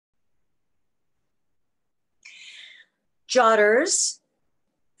Jotters,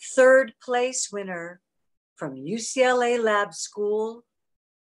 third place winner from UCLA Lab School,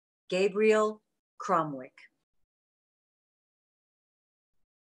 Gabriel Cromwick.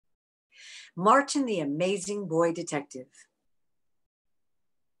 Martin the Amazing Boy Detective.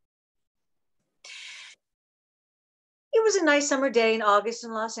 It was a nice summer day in August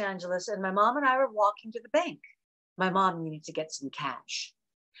in Los Angeles, and my mom and I were walking to the bank. My mom needed to get some cash.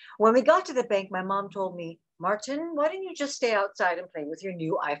 When we got to the bank, my mom told me, "Martin, why don't you just stay outside and play with your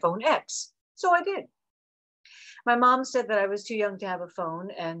new iPhone X?" So I did. My mom said that I was too young to have a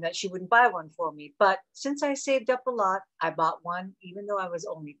phone and that she wouldn't buy one for me. But since I saved up a lot, I bought one, even though I was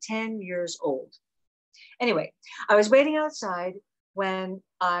only 10 years old. Anyway, I was waiting outside when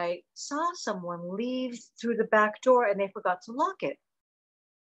I saw someone leave through the back door and they forgot to lock it.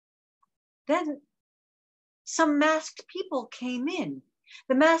 Then some masked people came in.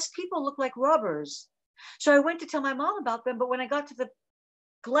 The masked people looked like robbers. So I went to tell my mom about them, but when I got to the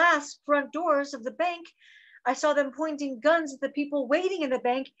glass front doors of the bank, I saw them pointing guns at the people waiting in the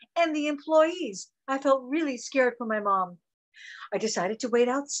bank and the employees. I felt really scared for my mom. I decided to wait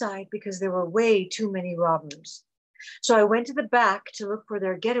outside because there were way too many robbers. So I went to the back to look for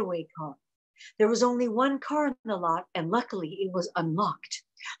their getaway car. There was only one car in the lot, and luckily it was unlocked.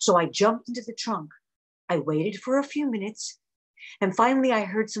 So I jumped into the trunk. I waited for a few minutes, and finally I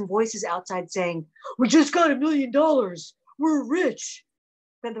heard some voices outside saying, "We just got $1 million. We're rich."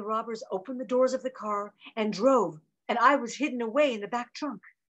 Then the robbers opened the doors of the car and drove, and I was hidden away in the back trunk.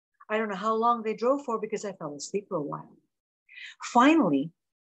 I don't know how long they drove for because I fell asleep for a while. Finally,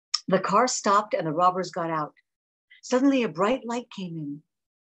 the car stopped and the robbers got out. Suddenly, a bright light came in.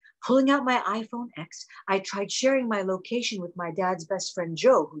 Pulling out my iPhone X, I tried sharing my location with my dad's best friend,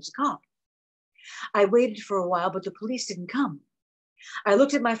 Joe, who's a cop. I waited for a while, but the police didn't come. I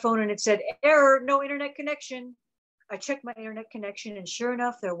looked at my phone and it said, "Error, no internet connection." I checked my internet connection and sure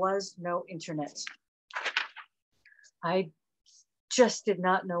enough, there was no internet. I just did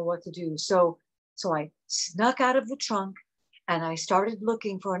not know what to do. So I snuck out of the trunk and I started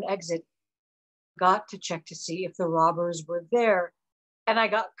looking for an exit. Got to check to see if the robbers were there, and I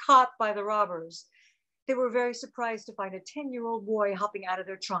got caught by the robbers. They were very surprised to find a 10-year-old boy hopping out of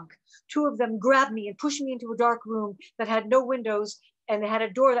their trunk. Two of them grabbed me and pushed me into a dark room that had no windows, and they had a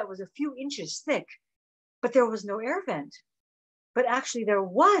door that was a few inches thick, but there was no air vent. But actually there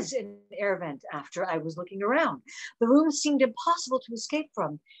was an air vent after I was looking around. The room seemed impossible to escape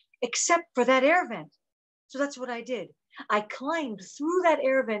from, except for that air vent. So that's what I did. I climbed through that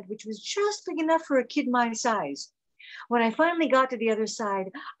air vent, which was just big enough for a kid my size. When I finally got to the other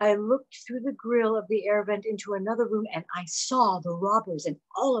side, I looked through the grill of the air vent into another room and I saw the robbers and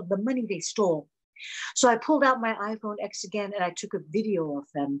all of the money they stole. So I pulled out my iPhone X again and I took a video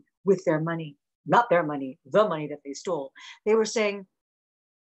of them with their money. Not their money, the money that they stole. They were saying,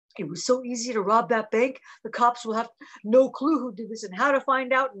 "It was so easy to rob that bank. The cops will have no clue who did this and how to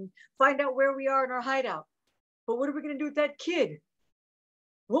find out where we are in our hideout. But what are we going to do with that kid?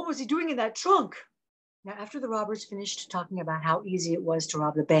 What was he doing in that trunk?" Now, after the robbers finished talking about how easy it was to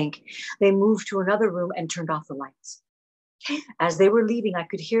rob the bank, they moved to another room and turned off the lights. As they were leaving, I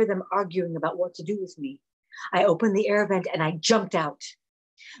could hear them arguing about what to do with me. I opened the air vent and I jumped out.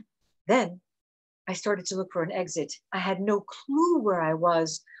 Then I started to look for an exit. I had no clue where I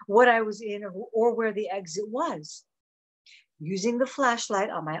was, what I was in, or where the exit was. Using the flashlight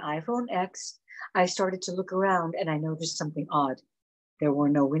on my iPhone X, I started to look around and I noticed something odd. There were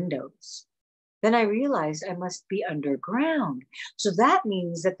no windows. Then I realized I must be underground. So that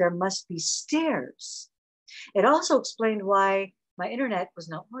means that there must be stairs. It also explained why my internet was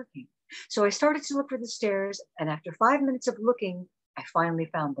not working. So I started to look for the stairs, and after 5 minutes of looking, I finally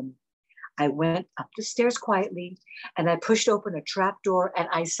found them. I went up the stairs quietly, and I pushed open a trap door, and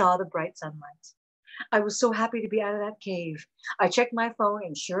I saw the bright sunlight. I was so happy to be out of that cave. I checked my phone,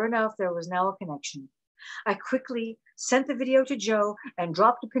 and sure enough, there was now a connection. I quickly sent the video to Joe and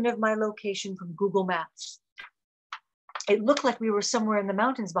dropped a pin of my location from Google Maps. It looked like we were somewhere in the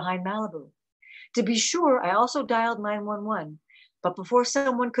mountains behind Malibu. To be sure, I also dialed 911, but before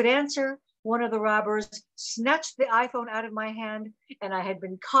someone could answer, one of the robbers snatched the iPhone out of my hand and I had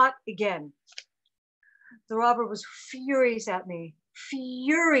been caught again. The robber was furious at me,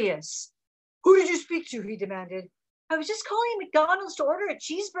 furious. "Who did you speak to?" he demanded. "I was just calling McDonald's to order a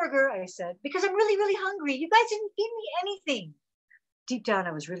cheeseburger," I said, "because I'm really, really hungry. You guys didn't feed me anything." Deep down,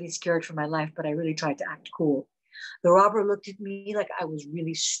 I was really scared for my life, but I really tried to act cool. The robber looked at me like I was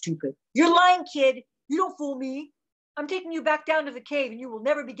really stupid. "You're lying, kid. You don't fool me. I'm taking you back down to the cave and you will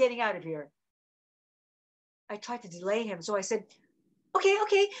never be getting out of here." I tried to delay him, so I said,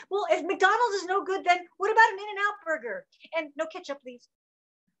 Okay. Well, if McDonald's is no good, then what about an In-N-Out burger? And no ketchup, please.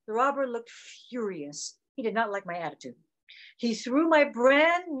 The robber looked furious. He did not like my attitude. He threw my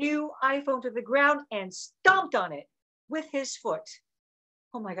brand new iPhone to the ground and stomped on it with his foot.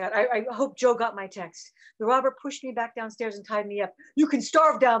 Oh my God, I hope Joe got my text. The robber pushed me back downstairs and tied me up. You can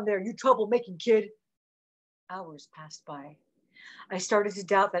starve down there, you troublemaking kid. Hours passed by. I started to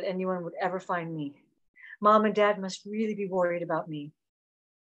doubt that anyone would ever find me. Mom and Dad must really be worried about me.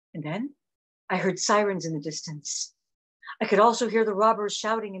 And then I heard sirens in the distance. I could also hear the robbers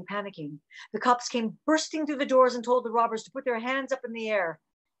shouting and panicking. The cops came bursting through the doors and told the robbers to put their hands up in the air.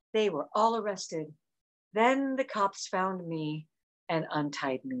 They were all arrested. Then the cops found me and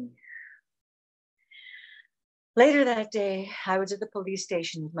untied me. Later that day, I was at the police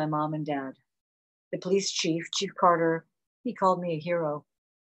station with my mom and dad. The police chief, Chief Carter, he called me a hero.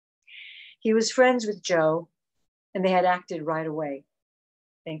 He was friends with Joe, and they had acted right away.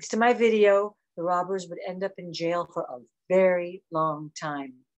 Thanks to my video, the robbers would end up in jail for a very long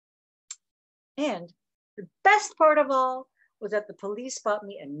time. And the best part of all was that the police bought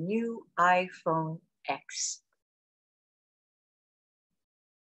me a new iPhone X.